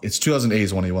it's 2008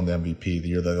 is when he won the MVP, the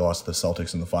year they lost to the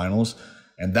Celtics in the finals.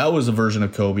 And that was a version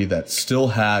of Kobe that still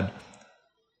had,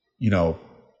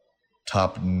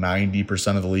 top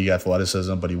 90% of the league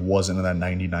athleticism, but he wasn't in that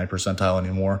 99 percentile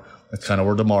anymore. That's kind of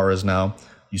where DeMar is now.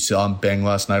 You saw him bang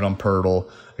last night on Pirtle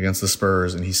against the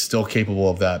Spurs, and he's still capable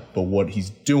of that. But what he's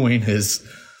doing is,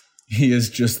 he is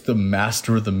just the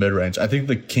master of the mid-range. I think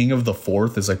the king of the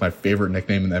fourth is like my favorite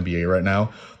nickname in the NBA right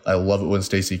now. I love it when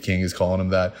Stacey King is calling him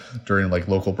that during like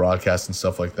local broadcasts and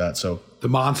stuff like that. So the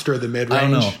monster of the mid-range. I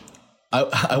don't know.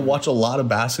 I watch a lot of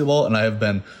basketball, and I have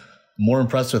been more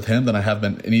impressed with him than I have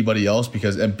been anybody else,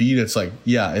 because Embiid, it's like,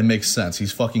 yeah, it makes sense.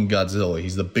 He's fucking Godzilla.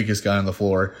 He's the biggest guy on the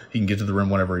floor. He can get to the rim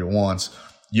whenever he wants.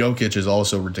 Jokic is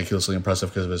also ridiculously impressive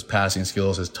because of his passing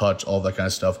skills, his touch, all that kind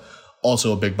of stuff.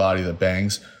 Also a big body that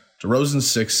bangs. DeRozan's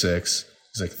 6'6".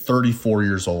 He's like 34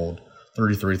 years old,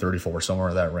 33, 34, somewhere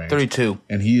in that range. 32.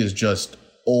 And he is just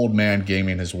old man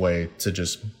gaming his way to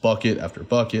just bucket after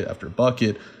bucket after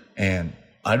bucket. And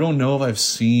I don't know if I've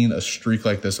seen a streak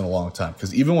like this in a long time,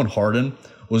 because even when Harden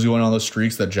was going on those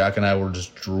streaks that Jack and I were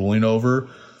just drooling over,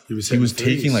 he was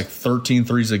taking like 13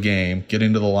 threes a game,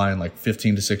 getting to the line like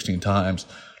 15 to 16 times.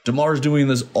 DeMar's doing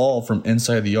this all from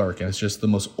inside the arc, and it's just the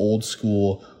most old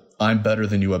school, I'm better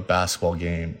than you at basketball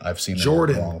game I've seen.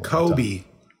 Jordan, Kobe,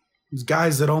 these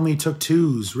guys that only took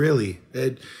twos, really.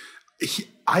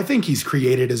 I think he's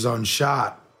created his own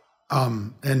shot.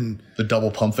 And the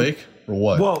double pump fake or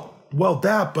what? Well,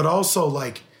 that, but also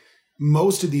like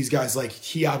most of these guys, like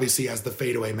he obviously has the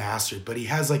fadeaway mastered, but he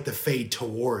has like the fade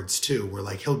towards too, where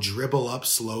like he'll dribble up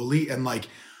slowly and like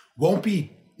won't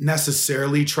be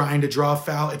necessarily trying to draw a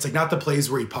foul. It's like not the plays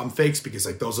where he pump fakes, because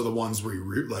like those are the ones where he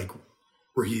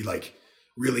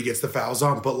really gets the fouls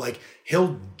on, but like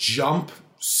he'll jump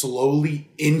slowly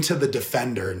into the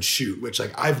defender and shoot, which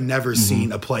like I've never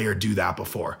seen a player do that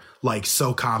before, like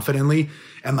so confidently.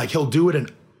 And like he'll do it in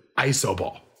iso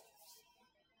ball.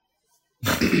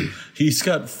 He's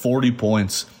got 40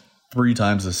 points 3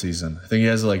 times this season. I think he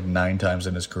has it like 9 times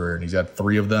in his career, and he's got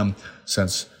 3 of them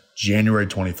since January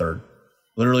 23rd.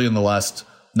 Literally in the last,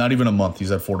 not even a month,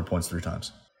 he's had 40 points 3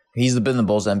 times. He's been the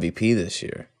Bulls MVP this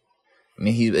year. I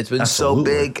mean, it's been so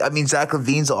big. I mean, Zach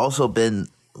LaVine's also been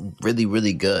really,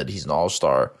 really good. He's an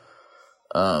all-star.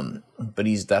 But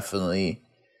he's definitely,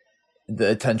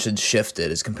 the attention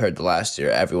shifted as compared to last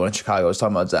year. Everyone in Chicago is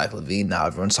talking about Zach LaVine now.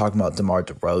 Everyone's talking about DeMar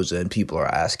DeRozan. People are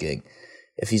asking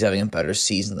if he's having a better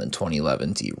season than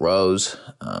 2011 D Rose.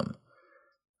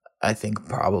 I think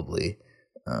probably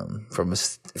from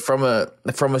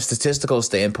a statistical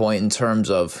standpoint in terms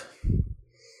of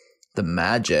the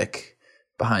magic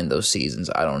behind those seasons,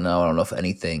 I don't know. I don't know if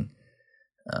anything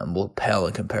will pale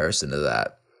in comparison to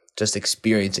that. Just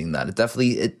experiencing that,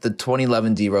 the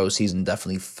 2011 D Rose season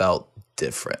definitely felt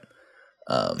different.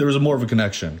 There was more of a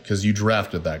connection because you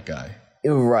drafted that guy,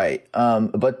 right?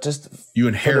 But just you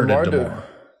inherited DeMar.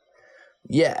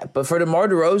 Yeah, but for DeMar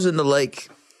DeRozan to like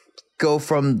go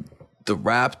from the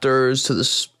Raptors to the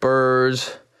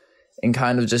Spurs and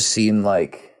kind of just seem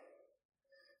like,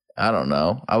 I don't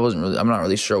know. I'm not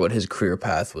really sure what his career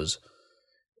path was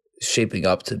shaping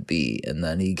up to be. And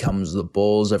then he comes to the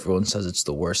Bulls. Everyone says it's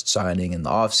the worst signing in the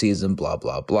offseason, blah,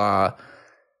 blah, blah.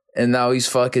 And now he's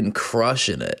fucking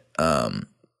crushing it.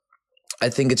 I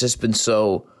think it's just been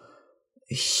so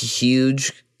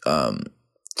huge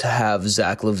to have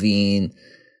Zach LaVine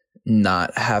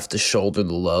not have to shoulder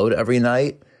the load every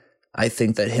night. I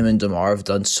think that him and DeMar have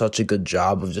done such a good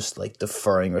job of just like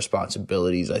deferring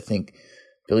responsibilities. I think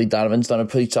Billy Donovan's done a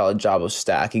pretty solid job of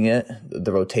stacking it,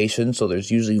 the rotation. So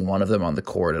there's usually one of them on the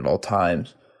court at all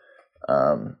times.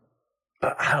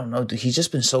 But I don't know, dude. He's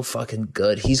just been so fucking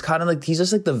good. He's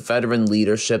just like the veteran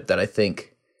leadership that I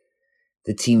think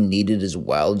the team needed as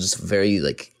well. Just very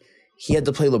like, he had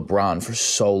to play LeBron for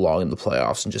so long in the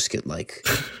playoffs and just get like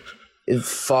it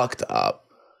fucked up.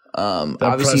 That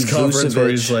obviously press conference where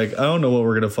he's like, I don't know what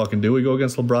we're gonna fucking do. We go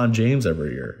against LeBron James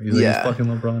every year. He's like, he's fucking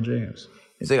LeBron James.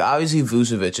 It's like, obviously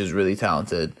Vucevic is really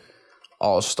talented,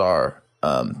 all-star.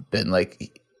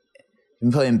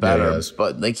 Been playing better,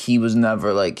 but like he doesn't have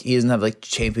like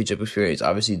championship experience.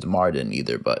 Obviously DeMar didn't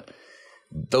either, but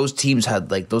those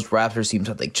Raptors teams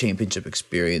had like championship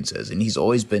experiences, and he's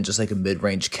always been just like a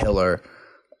mid-range killer.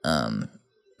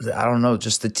 I don't know,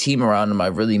 just the team around him. I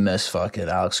really miss fucking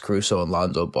Alex Caruso and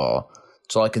Lonzo Ball.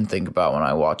 That's all I can think about when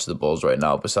I watch the Bulls right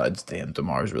now. Besides, damn,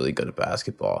 DeMar's really good at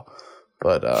basketball.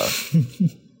 But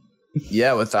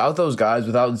yeah, without those guys,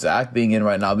 without Zach being in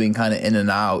right now, being kind of in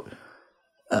and out,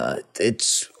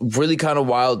 it's really kind of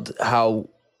wild how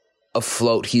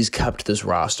afloat he's kept this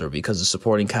roster, because the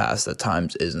supporting cast at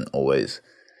times isn't always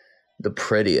the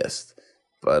prettiest.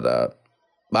 But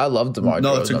I love DeMar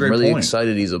DeRozan. It's a great I'm really point.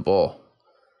 excited he's a Bull.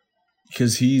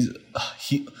 Because you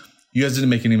guys didn't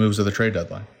make any moves at the trade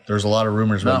deadline. There's a lot of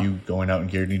rumors about you going out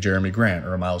and getting Jeremy Grant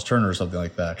or a Miles Turner or something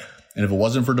like that. And if it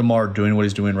wasn't for DeMar doing what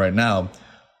he's doing right now,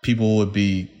 people would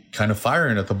be kind of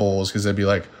firing at the Bulls because they'd be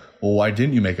like, well, why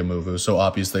didn't you make a move? It was so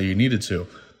obvious that you needed to.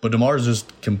 But DeMar's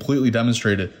just completely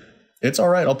demonstrated, it's all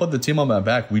right, I'll put the team on my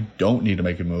back. We don't need to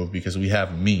make a move because we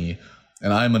have me,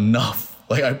 and I'm enough.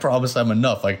 Like, I promise I'm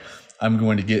enough. Like, I'm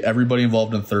going to get everybody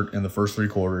involved in the first three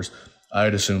quarters.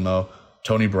 Aida Sumo,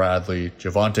 Tony Bradley,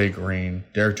 Javonte Green,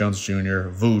 Derek Jones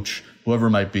Jr., Vooch, whoever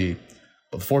it might be.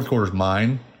 But the fourth quarter is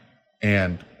mine,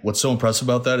 and what's so impressive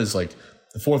about that is like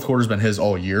the fourth quarter's been his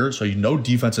all year. So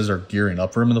defenses are gearing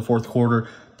up for him in the fourth quarter,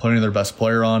 putting their best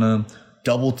player on him,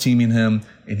 double teaming him,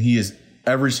 and he is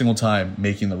every single time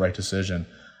making the right decision.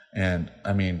 And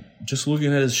I mean, just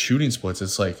looking at his shooting splits,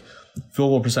 it's like field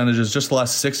goal percentages, just the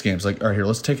last 6 games. Like, all right, here,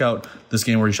 let's take out this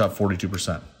game where he shot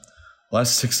 42%.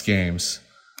 Last 6 games,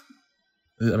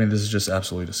 I mean, this is just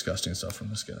absolutely disgusting stuff from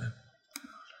this guy.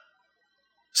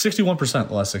 61%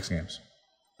 the last 6 games.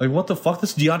 Like, what the fuck?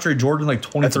 This is DeAndre Jordan, like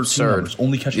 2013 numbers,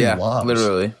 only catching lobs.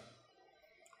 Literally.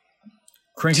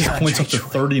 Cranks his points up to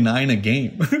 39 a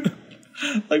game.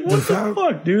 Like, what the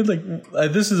fuck, dude?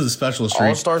 Like, this is a special streak.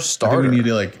 All-star starter. I think we need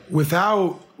to, like...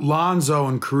 Without Lonzo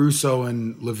and Caruso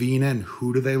and LaVine, and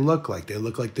who do they look like? They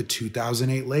look like the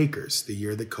 2008 Lakers, the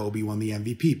year that Kobe won the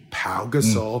MVP. Pau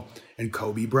Gasol and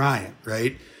Kobe Bryant,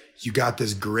 right? You got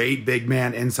this great big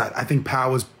man inside. I think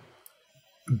Pau was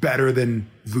better than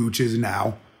Vooch is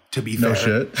now, to be fair. No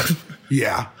shit.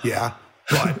 Yeah.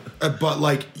 But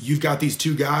like, you've got these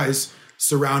two guys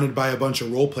surrounded by a bunch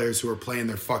of role players who are playing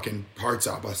their fucking hearts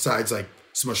out, besides like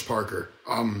Smush Parker.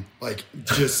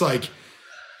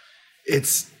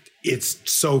 It's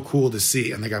so cool to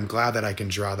see. And like, I'm glad that I can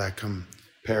draw that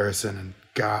comparison. And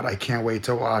God, I can't wait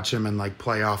to watch him in like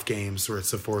playoff games where it's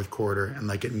the fourth quarter and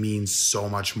like it means so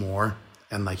much more.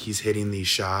 And like, he's hitting these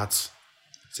shots.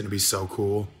 It's going to be so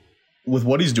cool. With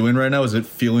what he's doing right now, is it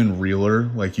feeling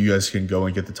realer? Like, you guys can go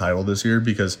and get the title this year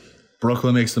because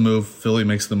Brooklyn makes the move, Philly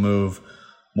makes the move,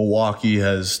 Milwaukee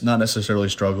has not necessarily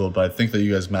struggled, but I think that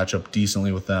you guys match up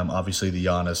decently with them. Obviously, the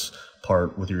Giannis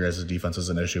part with your guys' defense is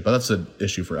an issue, but that's an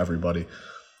issue for everybody.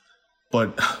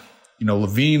 But,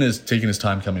 Levine is taking his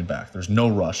time coming back. There's no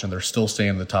rush, and they're still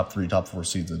staying in the top 3, top 4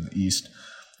 seeds in the East.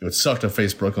 It would suck to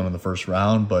face Brooklyn in the first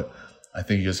round, but I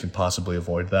think you guys can possibly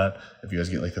avoid that if you guys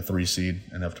get like the 3 seed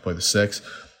and have to play the 6.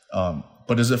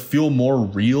 But does it feel more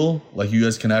real? Like you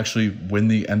guys can actually win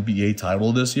the NBA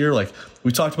title this year? Like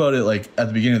we talked about it like at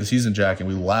the beginning of the season, Jack, and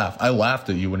we laughed. I laughed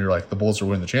at you when you're like, the Bulls are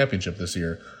winning the championship this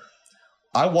year.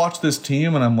 I watched this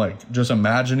team and I'm like just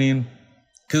imagining,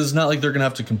 because it's not like they're going to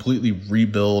have to completely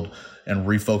rebuild and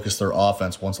refocus their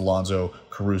offense once Alonzo,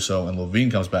 Caruso, and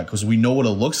Levine comes back, because we know what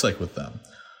it looks like with them.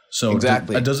 So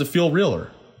exactly. Does it feel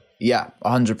realer? Yeah,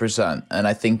 100%. And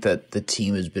I think that the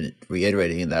team has been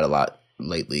reiterating that a lot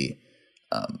lately.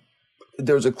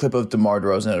 There was a clip of DeMar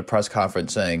Derozan at a press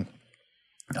conference saying,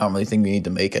 I don't really think we need to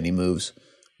make any moves.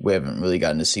 We haven't really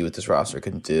gotten to see what this roster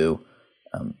can do.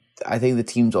 I think the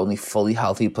team's only fully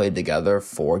healthy played together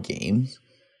 4 games.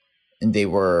 And they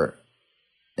were,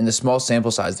 in the small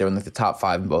sample size, they were in like the top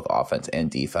 5 in both offense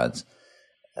and defense.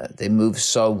 They moved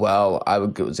so well. I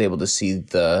was able to see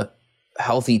the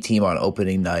healthy team on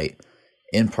opening night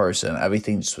in person.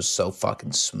 Everything just was so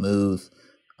fucking smooth.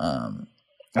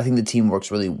 I think the team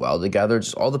works really well together.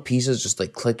 Just all the pieces just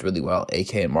like clicked really well.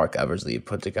 AK and Mark Eversley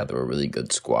put together a really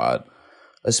good squad,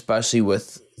 especially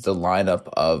with the lineup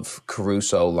of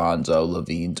Caruso, Lonzo,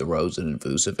 Levine, DeRozan, and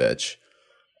Vucevic.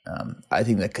 I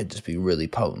think that could just be a really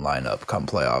potent lineup come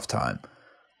playoff time.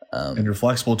 And you're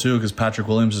flexible too, because Patrick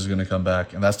Williams is going to come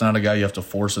back, and that's not a guy you have to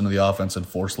force into the offense and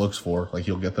force looks for. Like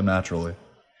he'll get them naturally.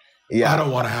 Yeah, I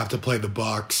don't want to have to play the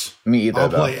Bucks. Me either.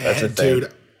 That's a thing.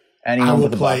 Dude. I will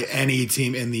play any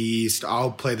team in the East.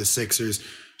 I'll play the Sixers.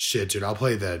 Shit, dude. I'll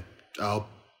play the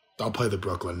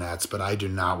Brooklyn Nets, but I do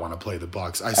not want to play the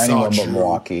Bucks. Anyone but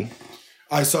Milwaukee.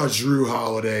 I saw Drew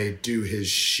Holiday do his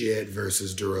shit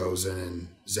versus DeRozan and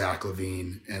Zach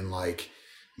LaVine, and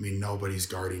nobody's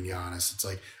guarding Giannis. It's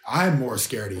like I'm more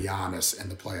scared of Giannis in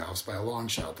the playoffs by a long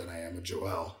shot than I am of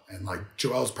Joel, and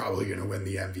Joel's probably going to win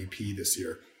the MVP this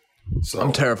year. So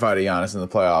I'm terrified of Giannis in the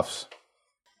playoffs.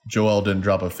 Joel didn't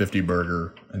drop a 50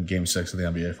 burger in Game 6 of the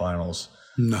NBA Finals.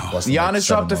 No. Giannis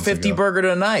dropped a 50 burger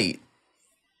tonight.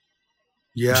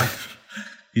 Yeah.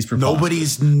 He's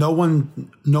preposterous. No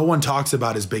one talks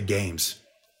about his big games.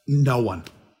 No one.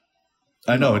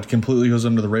 I know. It completely goes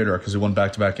under the radar because he won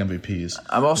back-to-back MVPs.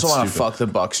 I'm also want to fuck the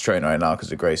Bucks train right now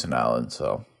because of Grayson Allen,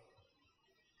 so.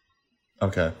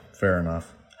 Okay, fair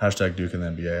enough. Hashtag Duke in the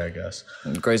NBA, I guess.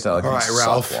 Grayson Allen. All right,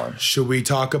 Ralph, should we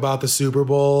talk about the Super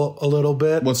Bowl a little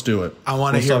bit? Let's do it. I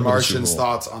want to hear Martian's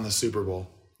thoughts on the Super Bowl.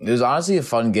 It was honestly a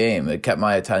fun game. It kept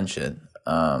my attention.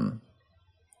 All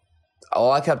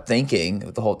I kept thinking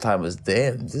the whole time was,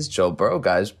 damn, this Joe Burrow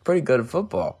guy's pretty good at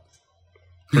football.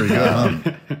 Pretty good,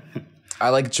 huh? I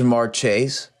like Jamar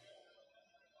Chase.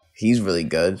 He's really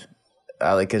good.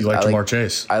 I like his. Jamar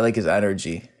Chase? I like his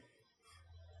energy.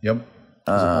 Yep.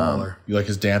 You like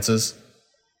his dances?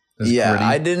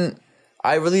 Yeah, gritty?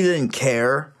 I really didn't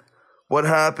care what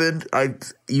happened. I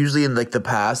usually in the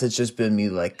past, it's just been me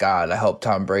like, God, I hope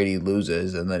Tom Brady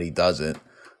loses and then he doesn't.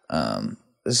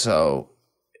 So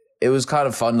it was kind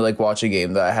of fun to watch a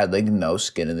game that I had no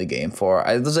skin in the game for.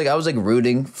 I was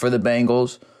rooting for the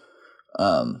Bengals.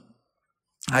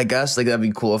 I guess that'd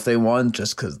be cool if they won,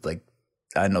 just because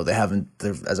I know they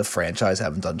as a franchise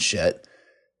haven't done shit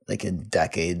in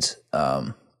decades.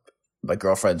 My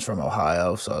girlfriend's from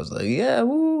Ohio, so I was like, yeah,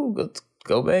 woo, let's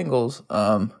go Bengals.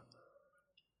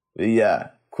 But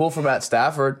yeah, cool for Matt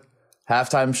Stafford.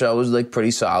 Halftime show was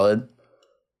pretty solid.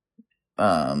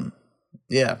 Yeah,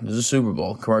 it was a Super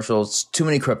Bowl commercials. Too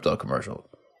many crypto commercials.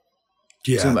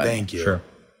 Yeah, thank you. Sure.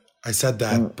 I said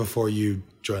that before you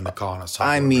joined the call, and I was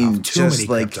talking about too many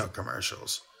crypto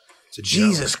commercials.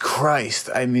 Jesus Christ!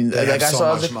 I mean, they have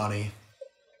so much money.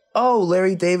 Oh,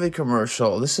 Larry David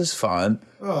commercial. This is fun.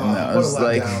 Oh, I was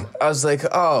like,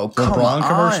 oh, come LeBron on,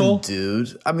 commercial?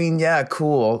 Dude. I mean, yeah,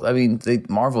 cool. I mean,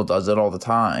 Marvel does it all the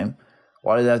time.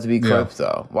 Why did it have to be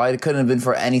crypto? Why it couldn't have been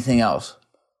for anything else?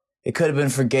 It could have been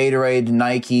for Gatorade,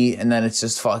 Nike, and then it's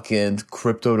just fucking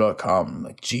crypto.com.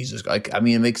 Jesus. I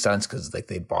mean, it makes sense because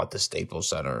they bought the Staples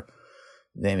Center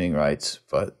naming rights.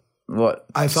 But what?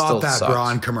 I thought that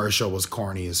Braun commercial was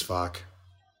corny as fuck.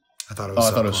 I thought it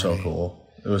was so cool.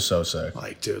 It was so sick.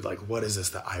 Dude, what is this,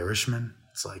 The Irishman?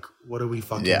 It's what are we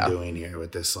fucking doing here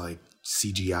with this,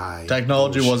 CGI?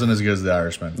 Technology wasn't as good as The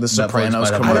Irishman. The Sopranos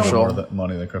commercial. More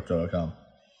money than Crypto.com.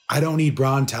 I don't need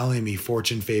Braun telling me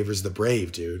fortune favors the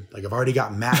brave, dude. I've already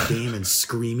got Matt Damon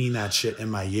screaming that shit in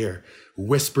my ear.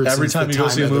 Whispers every time you go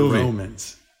see a movie.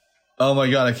 Oh my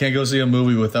God, I can't go see a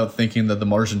movie without thinking that The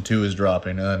Martian 2 is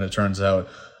dropping. And then it turns out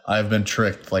I've been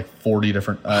tricked like 40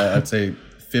 different, I'd say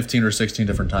 15 or 16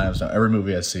 different times now. Every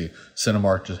movie I see,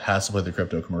 Cinemark just has to play the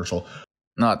crypto commercial.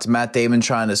 No, it's Matt Damon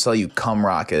trying to sell you cum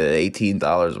rocket at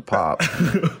 $18 a pop.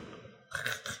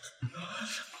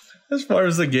 As far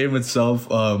as the game itself,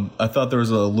 I thought there was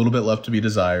a little bit left to be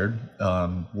desired.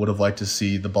 Would have liked to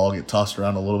see the ball get tossed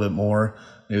around a little bit more.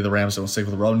 Maybe the Rams don't stick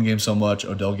with the running game so much.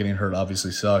 Odell getting hurt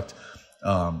obviously sucked.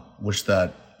 Wish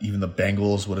that even the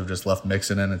Bengals would have just left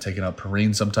Mixon in and taken out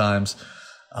Perrine sometimes.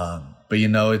 But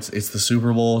it's the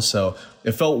Super Bowl, so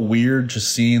it felt weird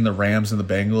just seeing the Rams and the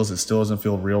Bengals. It still doesn't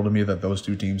feel real to me that those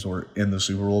two teams were in the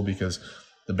Super Bowl because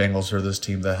the Bengals are this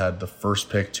team that had the first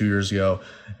pick 2 years ago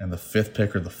and the fifth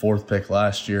pick or the fourth pick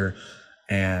last year.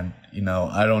 And,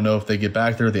 I don't know if they get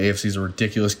back there. The AFC is a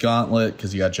ridiculous gauntlet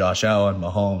because you got Josh Allen,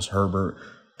 Mahomes, Herbert,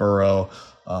 Burrow.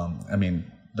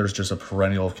 There's just a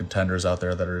perennial of contenders out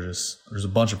there there's a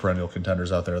bunch of perennial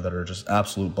contenders out there that are just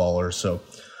absolute ballers. So,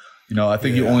 I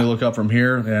think you only look up from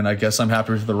here, and I guess I'm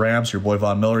happy with the Rams. Your boy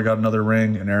Von Miller got another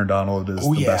ring, and Aaron Donald is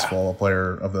the best football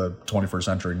player of the 21st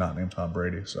century, not named Tom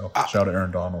Brady. So shout out to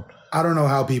Aaron Donald. I don't know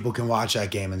how people can watch that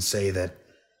game and say that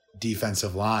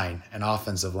defensive line and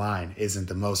offensive line isn't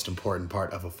the most important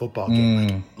part of a football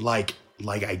game. Like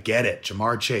I get it,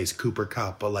 Jamar Chase, Cooper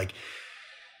Kupp, but like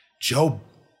Joe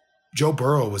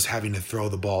Burrow was having to throw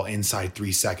the ball inside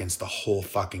 3 seconds the whole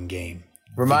fucking game.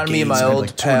 Remind me of my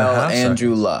old pal,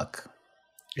 Andrew Luck.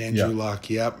 Luck,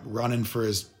 yep, running for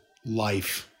his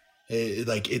life.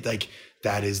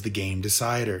 That is the game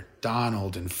decider.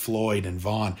 Donald and Floyd and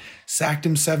Vaughn sacked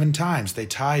him 7 times. They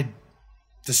tied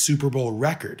the Super Bowl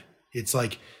record. It's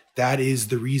like that is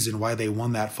the reason why they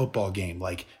won that football game.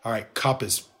 Like, all right, Kupp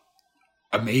is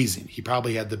amazing. He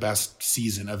probably had the best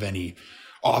season of any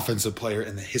offensive player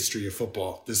in the history of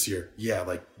football this year. Yeah,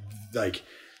 like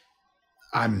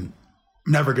I'm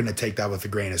never going to take that with a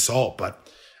grain of salt, but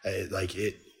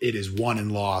it is won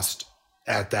and lost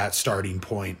at that starting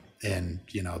point. And,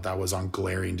 that was on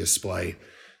glaring display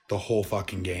the whole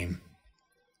fucking game.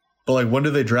 But when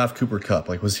did they draft Cooper Kupp?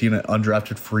 Was he an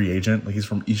undrafted free agent? He's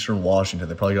from Eastern Washington.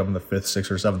 They probably got him in the 5th,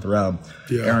 6th, or 7th round.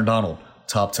 Yeah. Aaron Donald,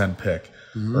 top 10 pick.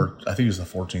 Or I think he was the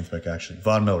 14th pick, actually.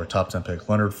 Von Miller, top 10 pick.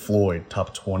 Leonard Floyd,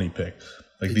 top 20 pick.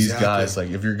 These guys,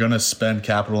 if you're going to spend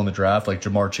capital in the draft,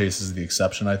 Jamar Chase is the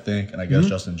exception, I think. And I guess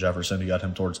Justin Jefferson, you got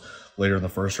him towards later in the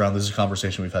first round. This is a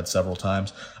conversation we've had several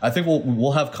times. I think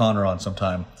we'll have Connor on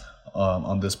sometime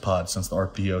on this pod since the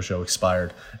RPO show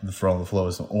expired. And the Throw on the Flow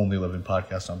is the only living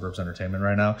podcast on Burps Entertainment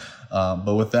right now.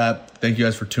 But with that, thank you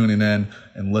guys for tuning in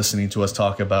and listening to us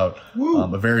talk about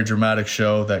a very dramatic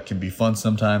show that can be fun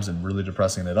sometimes and really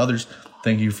depressing at others.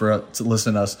 Thank you for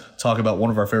listening to us talk about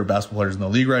one of our favorite basketball players in the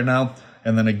league right now.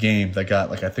 And then a game that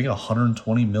got I think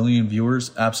 120 million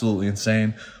viewers. Absolutely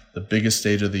insane. The biggest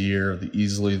stage of the year,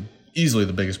 easily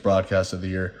the biggest broadcast of the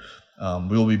year.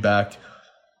 We will be back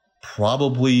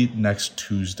probably next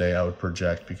Tuesday, I would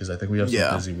project, because I think we have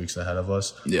some busy weeks ahead of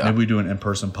us. Yeah. Maybe we do an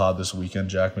in-person pod this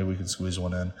weekend, Jack. Maybe we can squeeze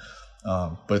one in.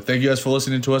 But thank you guys for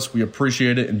listening to us. We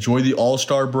appreciate it. Enjoy the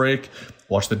All-Star break.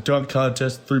 Watch the dunk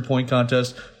contest, 3-point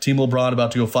contest. Team LeBron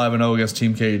about to go 5-0 against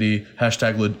Team KD.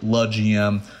 Hashtag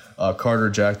LeGM. Carter,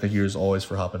 Jack, thank you as always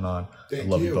for hopping on. I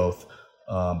love you both.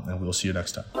 And we will see you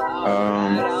next time.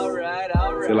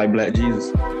 Feel like Black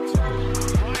Jesus.